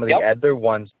see some of the other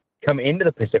ones come into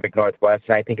the Pacific Northwest.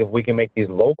 And I think if we can make these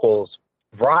locals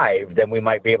thrive, then we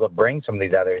might be able to bring some of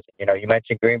these others. You know, you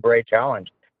mentioned Green Beret Challenge.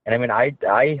 And I mean,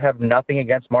 I have nothing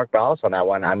against Mark Ballas on that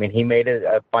one. I mean, he made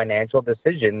a financial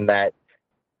decision that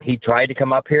he tried to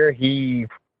come up here. He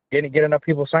didn't get enough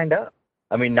people signed up.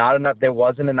 I mean, not enough. There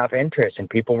wasn't enough interest, and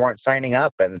people weren't signing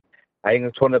up. And I think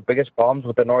it's one of the biggest problems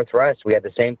with the Northwest. We had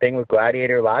the same thing with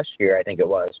Gladiator last year, I think it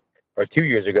was, or 2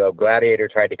 years ago. Gladiator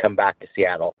tried to come back to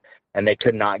Seattle, and they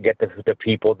could not get the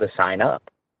people to sign up.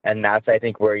 And that's, I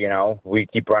think, where, you know, we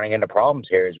keep running into problems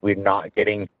here is we're not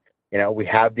getting. You know, we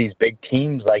have these big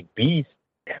teams like Beast.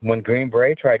 When Green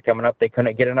Beret tried coming up, they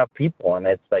couldn't get enough people. And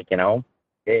it's like, you know,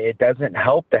 it doesn't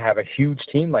help to have a huge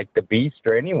team like the Beast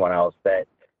or anyone else that,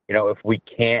 you know, if we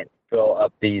can't fill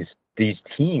up these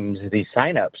teams, these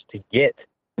signups to get,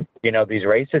 you know, these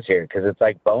races here, because it's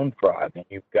like Bone Frog. And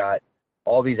you've got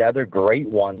all these other great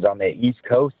ones on the East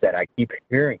Coast that I keep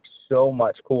hearing so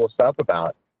much cool stuff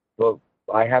about. Well,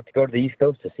 I have to go to the East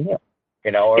Coast to see them,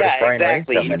 you know, or to try and race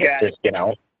them. And it's just, you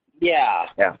know. Yeah.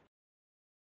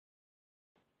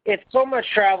 It's so much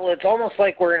travel. It's almost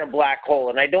like we're in a black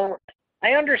hole. And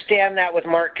I understand that with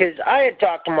Mark, because I had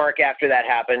talked to Mark after that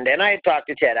happened, and I had talked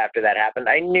to Ted after that happened.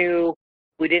 I knew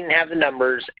we didn't have the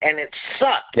numbers, and it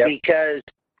sucked because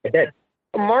it did.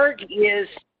 Mark is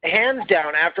hands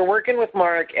down, after working with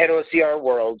Mark at OCR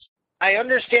Worlds, I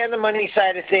understand the money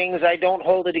side of things. I don't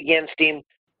hold it against him.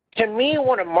 To me,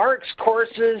 one of Mark's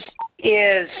courses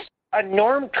is a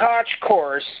Norm Koch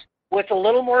course with a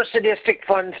little more sadistic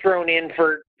fun thrown in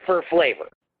for flavor.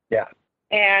 Yeah.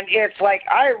 And it's like,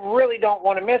 I really don't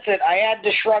want to miss it. I had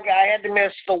to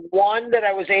miss the one that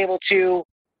I was able to,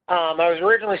 I was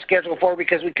originally scheduled for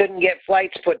because we couldn't get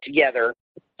flights put together.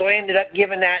 So I ended up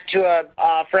giving that to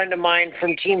a friend of mine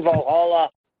from Team Valhalla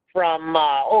from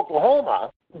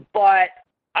Oklahoma. But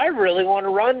I really want to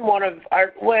run what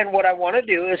I want to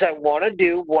do is I want to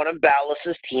do one of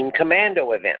Ballas's Team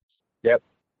Commando events. Yep.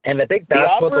 And I think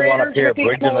that's what the one up here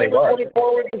originally was.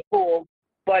 Cool,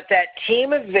 but that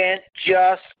team event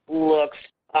just looks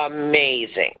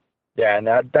amazing. Yeah, and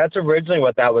that's originally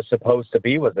what that was supposed to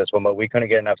be with this one, but we couldn't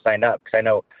get enough signed up. Because I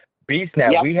know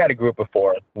BeastNet, we had a group of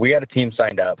 4. We had a team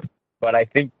signed up, but I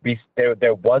think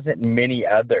there wasn't many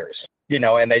others, you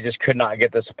know, and they just could not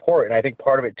get the support. And I think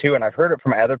part of it, too, and I've heard it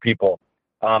from other people,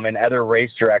 and other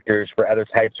race directors for other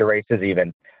types of races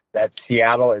even, that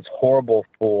Seattle is horrible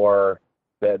for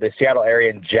the Seattle area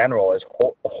in general is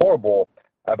horrible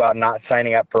about not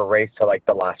signing up for a race till like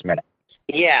the last minute.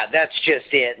 Yeah, that's just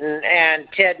it. And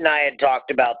Ted and I had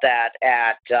talked about that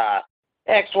at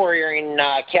X-Warrior in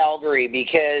Calgary,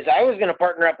 because I was going to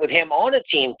partner up with him on a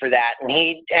team for that, and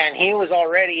he was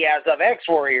already, as of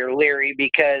X-Warrior, leery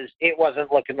because it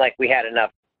wasn't looking like we had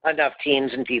enough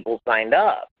teams and people signed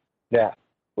up. Yeah,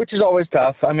 which is always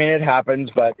tough. I mean, it happens,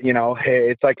 but, you know,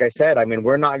 it's like I said, I mean,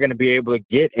 we're not going to be able to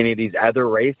get any of these other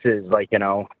races, like, you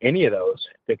know, any of those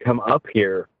to come up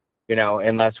here, you know,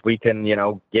 unless we can, you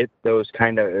know, get those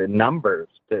kind of numbers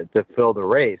to fill the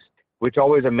race, which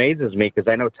always amazes me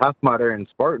because I know Tough Mudder and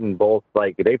Spartan both,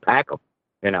 like, they pack them,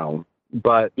 you know,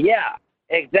 but. Yeah,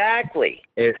 exactly.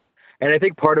 And I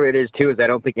think part of it is, too, is I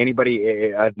don't think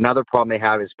anybody, another problem they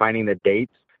have is finding the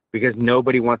dates, because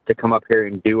nobody wants to come up here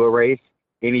and do a race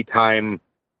anytime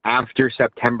after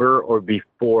September or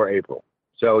before April.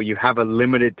 So you have a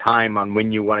limited time on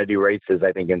when you want to do races,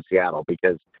 I think, in Seattle,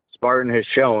 because Spartan has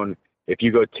shown if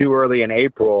you go too early in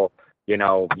April, you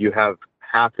know, you have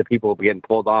half the people getting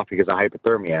pulled off because of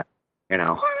hypothermia, you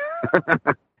know.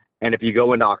 And if you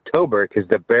go into October, because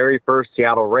the very first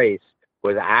Seattle race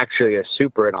was actually a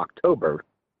super in October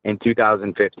in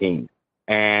 2015.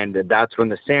 And that's when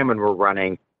the salmon were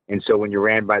running. And so when you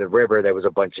ran by the river, there was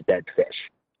a bunch of dead fish.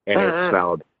 And it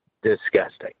smelled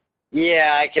disgusting.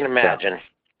 Yeah, I can imagine.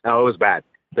 So, it was bad.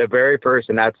 The very first,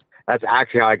 and that's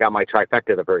actually how I got my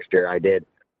trifecta the first year. I did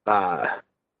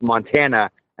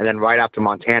Montana, and then right after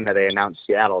Montana, they announced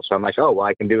Seattle. So I'm like, oh, well,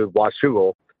 I can do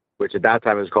Washougal, which at that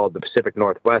time was called the Pacific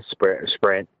Northwest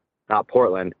Sprint, not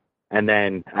Portland. And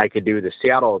then I could do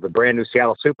the brand new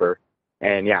Seattle Super.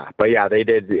 And they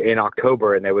did in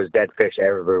October, and there was dead fish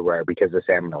everywhere because the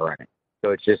salmon were running.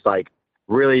 So it's just like,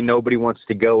 really nobody wants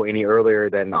to go any earlier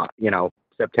than, you know,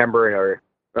 September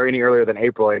or any earlier than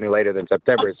April, any later than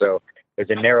September. So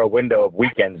there's a narrow window of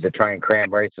weekends to try and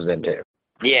cram races into.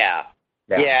 Yeah,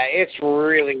 it's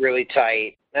really, really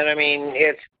tight. And I mean,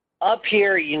 it's up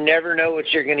here, you never know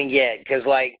what you're going to get. Because,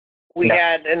 like, we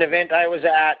had an event I was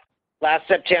at last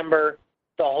September.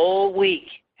 The whole week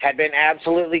had been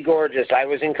absolutely gorgeous. I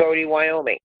was in Cody,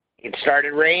 Wyoming. It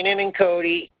started raining in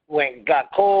Cody,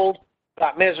 got cold,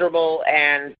 got miserable,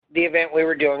 and the event we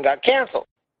were doing got canceled.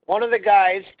 One of the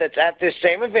guys that's at this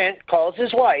same event calls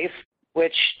his wife,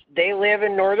 which they live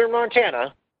in northern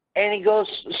Montana, and he goes,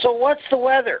 so what's the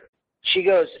weather? She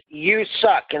goes, you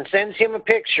suck, and sends him a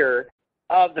picture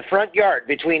of the front yard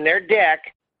between their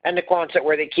deck and the Quonset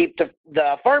where they keep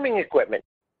the farming equipment.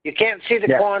 You can't see the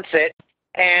Quonset,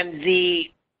 and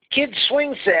the kid's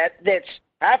swing set that's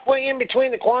halfway in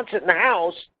between the Quonset and the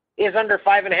house is under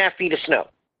 5.5 feet of snow.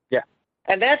 Yeah.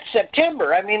 And that's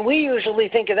September. I mean, we usually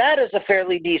think of that as a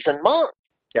fairly decent month.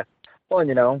 Yeah. Well,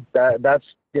 you know, that's,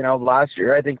 you know, last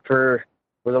year, I think was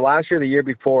the last year, the year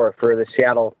before, for the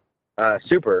Seattle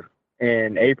Super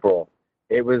in April,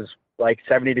 it was like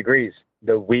 70 degrees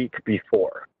the week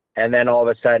before. And then all of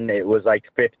a sudden it was like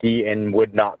 50 and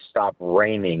would not stop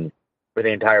raining for the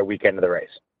entire weekend of the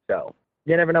race. So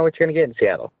you never know what you're going to get in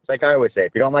Seattle. It's like I always say,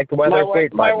 if you don't like the weather,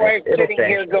 wait 5 minutes. My wife's sitting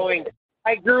here going,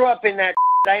 I grew up in that.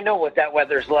 I know what that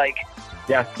weather's like.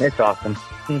 Yeah, it's awesome.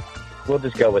 We'll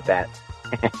just go with that.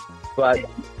 But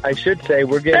I should say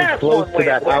we're getting close to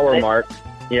that hour mark.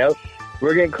 Yep.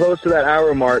 We're getting close to that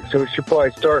hour mark, so we should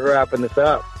probably start wrapping this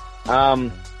up.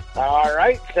 All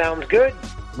right, sounds good.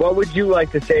 What would you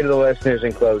like to say to the listeners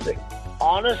in closing?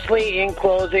 Honestly, in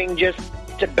closing, just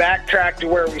to backtrack to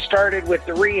where we started with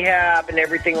the rehab and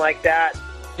everything like that,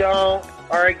 don't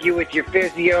argue with your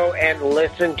physio and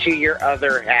listen to your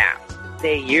other half.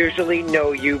 They usually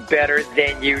know you better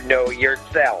than you know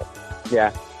yourself.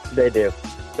 Yeah, they do.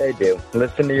 They do.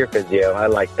 Listen to your physio. I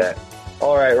like that.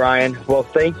 All right, Ryan. Well,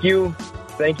 thank you.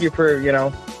 Thank you for, you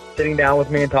know, sitting down with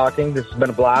me and talking. This has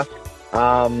been a blast.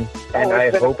 And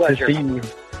I hope to see you.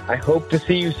 I hope to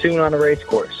see you soon on a race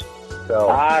course.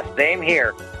 So. Same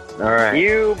here. All right.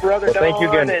 You, Brother Don, thank you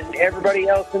again. And everybody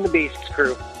else in the Beasts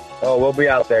crew. Oh, we'll be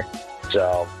out there.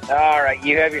 So. All right.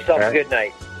 You have yourself a good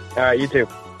night. All right. You too.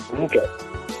 Okay.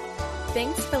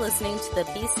 Thanks for listening to the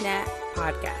BeastNet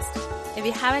podcast. If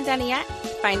you haven't done it yet,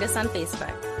 find us on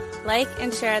Facebook. Like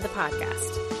and share the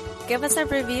podcast. Give us a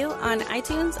review on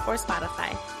iTunes or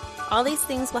Spotify. All these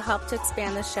things will help to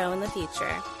expand the show in the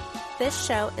future. This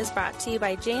show is brought to you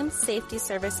by James Safety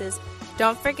Services.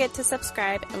 Don't forget to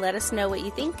subscribe and let us know what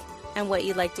you think and what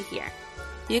you'd like to hear.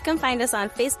 You can find us on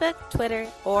Facebook, Twitter,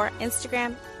 or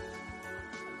Instagram